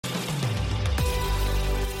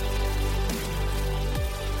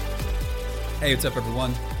Hey, what's up,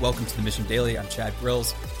 everyone? Welcome to the Mission Daily. I'm Chad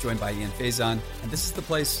Grills, joined by Ian Faison. And this is the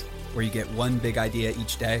place where you get one big idea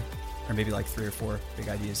each day, or maybe like 3 or 4 big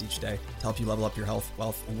ideas each day to help you level up your health,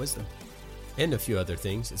 wealth, and wisdom. And a few other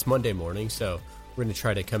things. It's Monday morning, so we're going to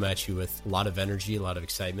try to come at you with a lot of energy, a lot of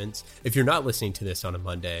excitement. If you're not listening to this on a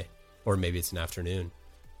Monday, or maybe it's an afternoon,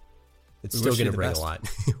 it's still going to bring a lot.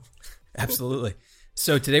 Absolutely.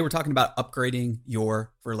 So today we're talking about upgrading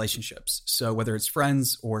your relationships. So whether it's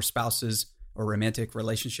friends or spouses or romantic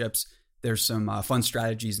relationships, there's some fun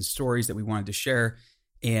strategies and stories that we wanted to share,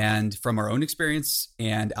 and from our own experience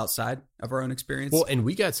and outside of our own experience. Well, and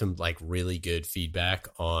we got some like really good feedback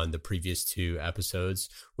on the previous 2 episodes,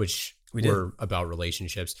 which were about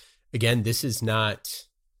relationships. Again, this is not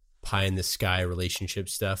pie in the sky relationship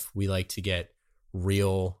stuff. We like to get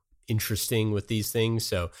real interesting with these things.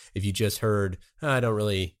 So if you just heard, I don't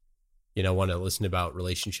really, want to listen about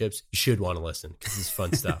relationships, you should want to listen because it's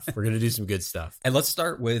fun stuff. We're going to do some good stuff. And let's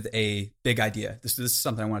start with a big idea. This is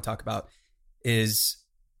something I want to talk about. Is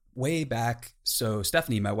way back. So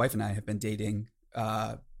Stephanie, my wife, and I have been dating.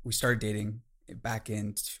 We started dating back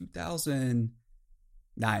in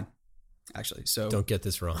 2009, actually. So don't get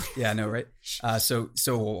this wrong. Yeah, no, right. So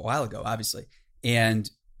a while ago, obviously. And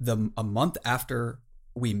a month after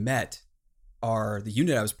we met, the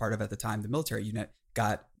unit I was part of at the time, the military unit,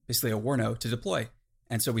 got basically a warno to deploy.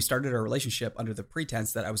 And so we started our relationship under the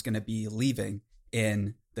pretense that I was going to be leaving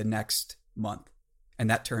in the next month. And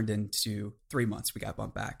that turned into 3 months. We got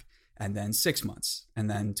bumped back, and then 6 months, and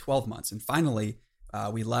then 12 months. And finally,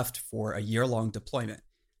 we left for a year-long deployment.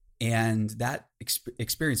 And that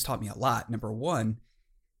experience taught me a lot. Number one,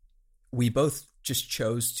 we both just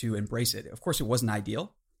chose to embrace it. Of course, it wasn't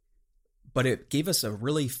ideal, but it gave us a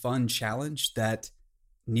really fun challenge that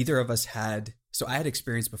neither of us had. So I had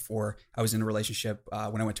experience before. I was in a relationship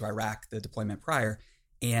when I went to Iraq, the deployment prior,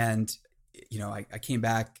 and I came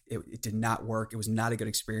back. It did not work. It was not a good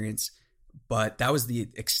experience, but that was the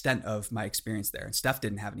extent of my experience there. And Steph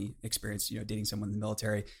didn't have any experience, dating someone in the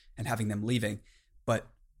military and having them leaving. But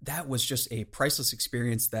that was just a priceless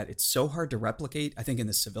experience that it's so hard to replicate, I think, in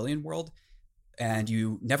the civilian world. And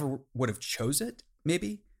you never would have chose it,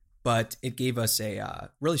 maybe, but it gave us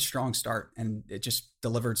a really strong start. And it just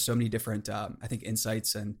delivered so many different, I think,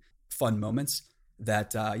 insights and fun moments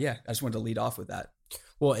that, I just wanted to lead off with that.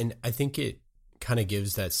 Well, and I think it kind of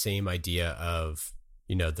gives that same idea of,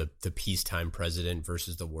 the peacetime president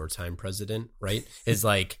versus the wartime president, right? It's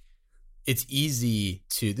like, it's easy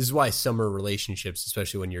to, this is why summer relationships,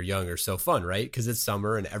 especially when you're young, are so fun, right? Because it's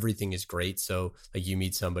summer and everything is great. So like you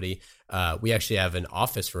meet somebody, we actually have an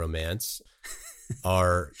office romance.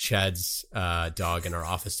 Chad's dog and our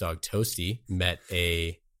office dog, Toasty, met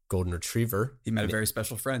a golden retriever. He met a very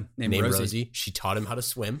special friend named Rosie. She taught him how to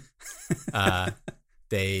swim.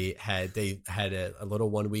 They had a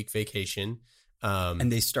little 1-week vacation.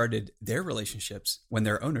 And they started their relationships when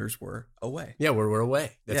their owners were away. Yeah, we're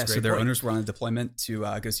away. That's a great so their point. owners were on a deployment to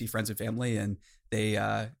go see friends and family, and they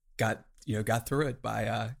got through it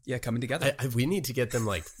by coming together. We need to get them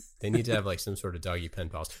they need to have some sort of doggy pen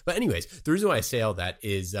pals. But anyways, the reason why I say all that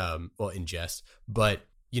is in jest, but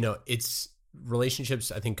it's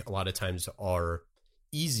relationships. I think a lot of times are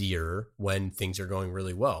easier when things are going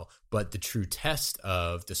really well, but the true test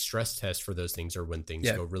of the stress test for those things are when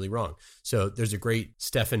things go really wrong. So there's a great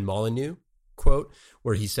Stefan Molyneux quote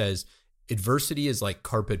where he says, "Adversity is like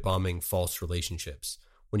carpet bombing false relationships.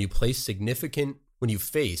 When you face significant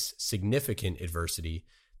adversity,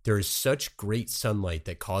 there is such great sunlight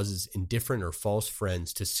that causes indifferent or false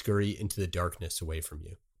friends to scurry into the darkness away from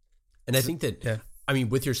you." And I think that,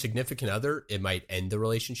 with your significant other, it might end the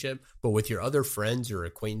relationship, but with your other friends or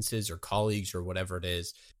acquaintances or colleagues or whatever it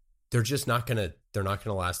is, they're not going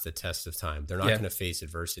to last the test of time. They're not going to face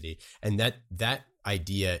adversity. And that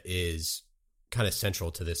idea is kind of central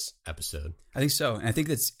to this episode. I think so. And I think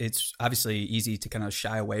it's obviously easy to kind of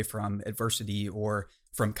shy away from adversity or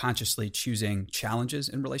from consciously choosing challenges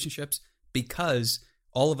in relationships because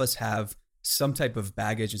all of us have some type of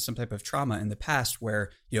baggage and some type of trauma in the past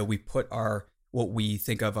where, we put what we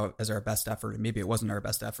think of as our best effort, and maybe it wasn't our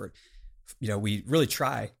best effort. We really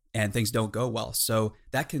try and things don't go well. So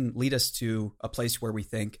that can lead us to a place where we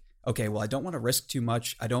think, okay, well, I don't want to risk too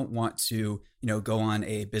much. I don't want to, go on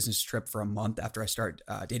a business trip for a month after I start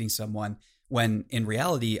dating someone. When in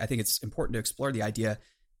reality, I think it's important to explore the idea,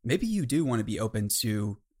 maybe you do want to be open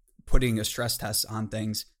to putting a stress test on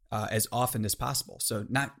things as often as possible. So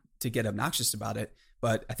not to get obnoxious about it,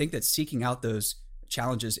 but I think that seeking out those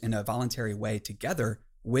challenges in a voluntary way together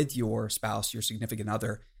with your spouse, your significant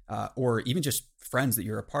other, or even just friends that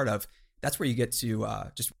you're a part of, that's where you get to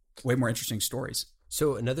just way more interesting stories.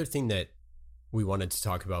 So another thing that we wanted to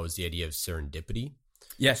talk about was the idea of serendipity.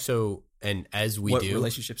 Yeah. So, and as we what do,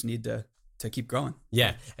 relationships need to keep growing.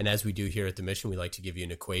 yeah. And as we do here at the Mission, we like to give you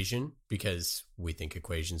an equation because we think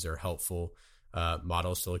equations are helpful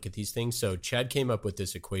models to look at these things. So Chad came up with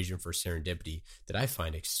this equation for serendipity that I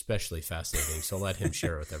find especially fascinating. So I'll let him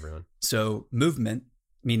share it with everyone. So movement,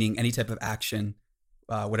 meaning any type of action,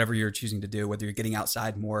 whatever you're choosing to do, whether you're getting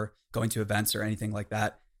outside more, going to events or anything like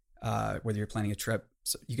that, whether you're planning a trip,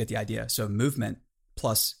 so you get the idea. So movement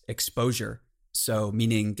plus exposure. So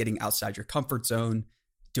meaning getting outside your comfort zone,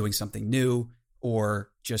 doing something new, or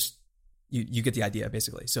just you get the idea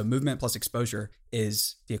basically. So movement plus exposure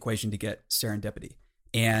is the equation to get serendipity.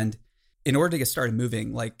 And in order to get started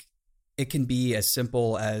moving, like it can be as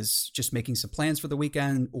simple as just making some plans for the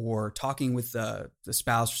weekend or talking with the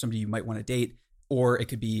spouse or somebody you might want to date, or it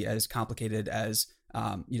could be as complicated as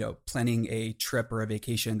planning a trip or a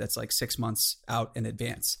vacation that's like 6 months out in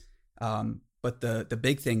advance. But the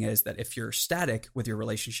big thing is that if you're static with your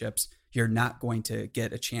relationships, you're not going to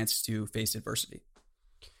get a chance to face adversity.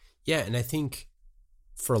 Yeah. And I think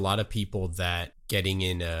for a lot of people that getting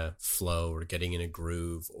in a flow or getting in a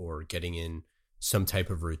groove or getting in some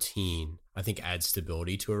type of routine, I think adds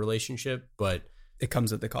stability to a relationship, but it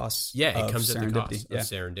comes at the cost. Yeah. It comes at the cost of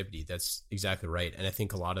serendipity. That's exactly right. And I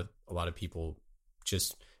think a lot of people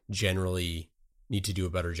just generally need to do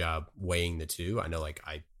a better job weighing the two. I know like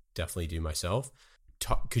I definitely do myself.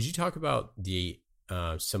 Could you talk about the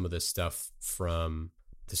some of the stuff from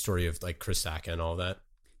the story of like Chris Sacca and all that?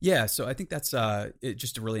 Yeah, so I think that's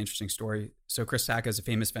just a really interesting story. So Chris Sacca is a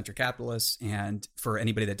famous venture capitalist, and for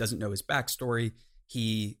anybody that doesn't know his backstory,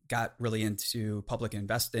 he got really into public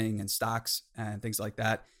investing and stocks and things like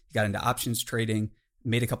that. He got into options trading,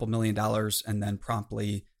 made a couple $1 million, and then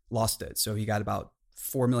promptly lost it. So he got about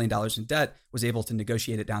 $4 million in debt, was able to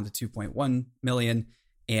negotiate it down to 2.1 million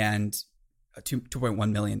and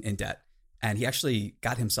 2.1 million in debt. And he actually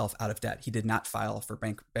got himself out of debt. He did not file for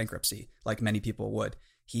bankruptcy like many people would.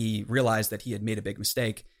 He realized that he had made a big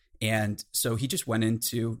mistake. And so he just went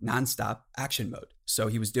into nonstop action mode. So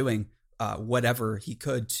he was doing whatever he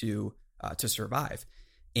could to survive.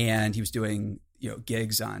 And he was doing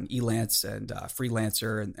gigs on Elance and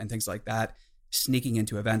Freelancer and things like that, sneaking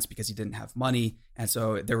into events because he didn't have money. And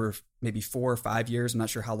so there were maybe 4 or 5 years, I'm not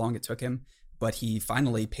sure how long it took him, but he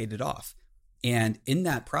finally paid it off. And in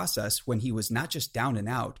that process, when he was not just down and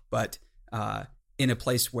out, but in a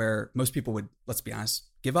place where most people would, let's be honest,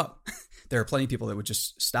 give up. There are plenty of people that would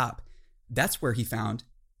just stop. That's where he found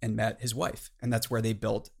and met his wife. And that's where they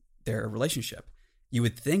built their relationship. You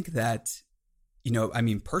would think that,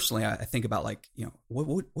 personally, I think about like, what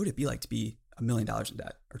would it be like to be $1 million in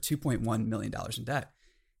debt or $2.1 million in debt?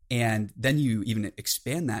 And then you even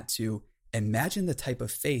expand that to imagine the type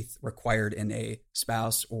of faith required in a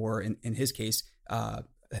spouse, or in his case, I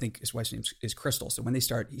think his wife's name is Crystal. So when he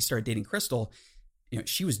started dating Crystal,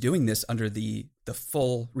 she was doing this under the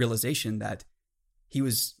full realization that he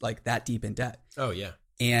was like that deep in debt. Oh yeah.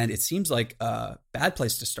 And it seems like a bad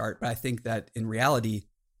place to start, but I think that in reality,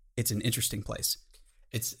 it's an interesting place.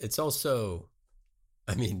 It's also,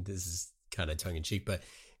 this is kind of tongue in cheek, but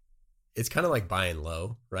it's kind of like buying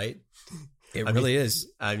low, right? It really is.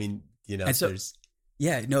 There's.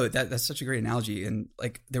 Yeah, no, that's such a great analogy. And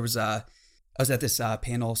like there was I was at this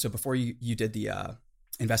panel. So before you did the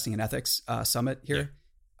Investing in Ethics summit here,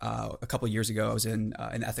 a couple of years ago, I was in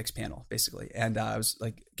an ethics panel basically. And I was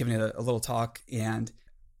like giving a little talk, and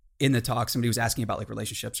in the talk, somebody was asking about like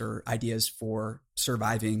relationships or ideas for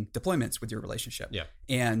surviving deployments with your relationship. Yeah.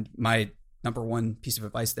 And my number one piece of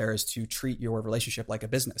advice there is to treat your relationship like a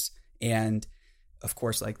business. And of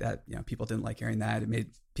course, like that, people didn't like hearing that. It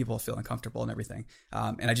made people feel uncomfortable and everything.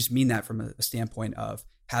 And I just mean that from a standpoint of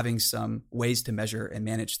having some ways to measure and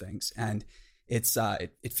manage things. And it's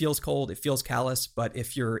it feels cold, it feels callous, but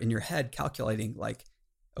if you're in your head calculating like,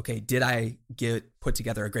 okay, did I put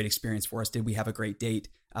together a great experience for us? Did we have a great date?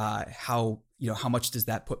 How much does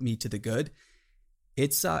that put me to the good?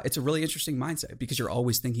 It's a really interesting mindset because you're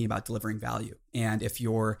always thinking about delivering value. And if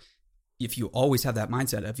you always have that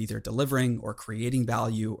mindset of either delivering or creating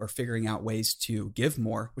value or figuring out ways to give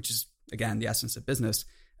more, which is again the essence of business,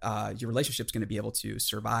 your relationship's going to be able to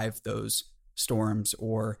survive those storms,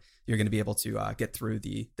 or you're going to be able to get through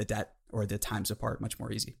the debt or the times apart much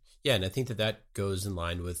more easy. Yeah. And I think that goes in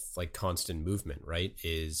line with like constant movement, right?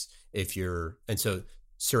 So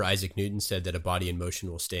Sir Isaac Newton said that a body in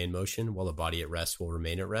motion will stay in motion, while a body at rest will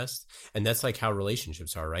remain at rest. And that's like how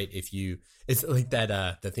relationships are, right? It's like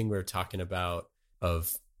that, the thing we were talking about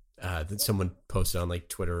of that someone posted on like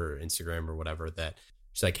Twitter or Instagram or whatever, that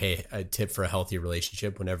She's like, hey, a tip for a healthy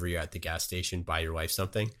relationship: whenever you're at the gas station, buy your wife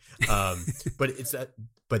something.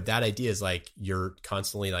 But that idea is like you're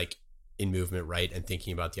constantly like in movement, right? And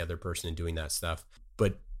thinking about the other person and doing that stuff.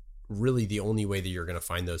 But really the only way that you're going to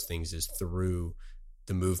find those things is through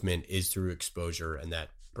the movement, is through exposure. And that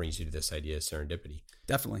brings you to this idea of serendipity.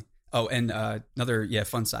 Definitely. Oh, and another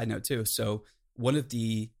fun side note too. So one of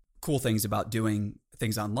the cool things about doing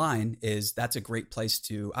things online is that's a great place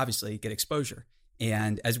to obviously get exposure.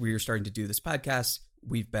 And as we are starting to do this podcast,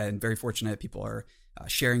 we've been very fortunate. People are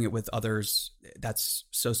sharing it with others. That's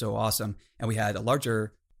so awesome. And we had a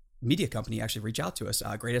larger media company actually reach out to us,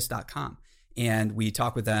 greatest.com. And we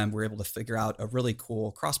talked with them. We were able to figure out a really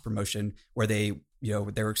cool cross promotion where they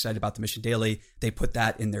were excited about the Mission Daily. They put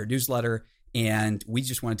that in their newsletter, and we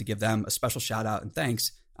just wanted to give them a special shout out and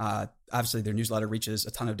thanks. Obviously, their newsletter reaches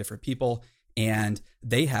a ton of different people, and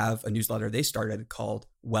they have a newsletter they started called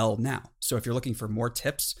Well Now. So if you're looking for more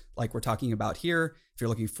tips like we're talking about here, if you're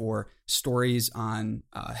looking for stories on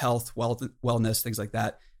health, wellness, things like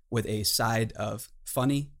that, with a side of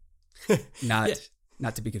funny, not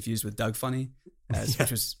to be confused with Doug Funny,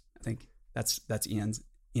 which was, I think that's Ian's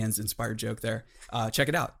inspired joke there. Check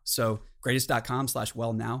it out. So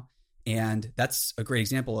greatest.com/wellnow. And that's a great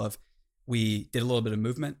example of, we did a little bit of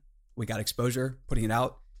movement, we got exposure, putting it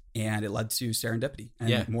out, and it led to serendipity.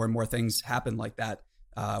 And more things happen like that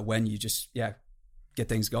when you just, get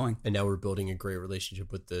things going. And now we're building a great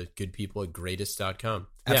relationship with the good people at greatest.com.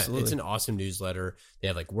 Absolutely. Yeah, it's an awesome newsletter. They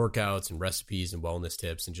have like workouts and recipes and wellness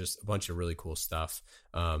tips and just a bunch of really cool stuff,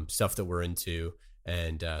 stuff that we're into,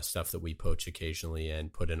 and stuff that we poach occasionally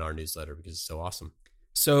and put in our newsletter because it's so awesome.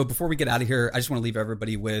 So before we get out of here, I just want to leave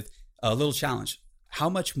everybody with a little challenge. How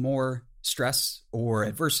much more stress or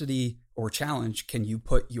adversity or challenge can you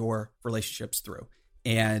put your relationships through?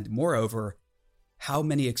 And moreover, how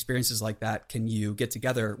many experiences like that can you get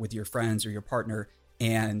together with your friends or your partner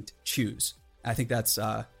and choose? I think that's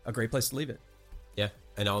a great place to leave it. Yeah.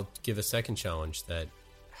 And I'll give a second challenge that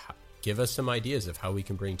give us some ideas of how we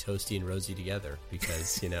can bring Toasty and Rosie together,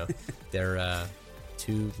 because, they're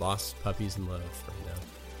two lost puppies in love right now.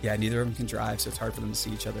 Yeah, neither of them can drive, so it's hard for them to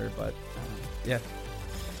see each other, but yeah.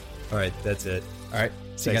 All right, that's it. All right.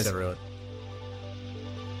 See you guys, everyone.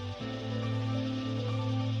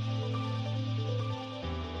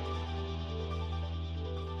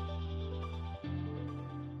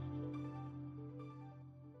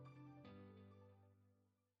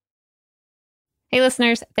 Hey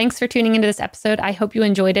listeners, thanks for tuning into this episode. I hope you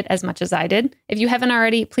enjoyed it as much as I did. If you haven't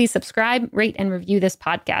already, please subscribe, rate, and review this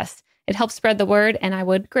podcast. It helps spread the word, and I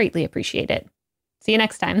would greatly appreciate it. See you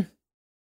next time.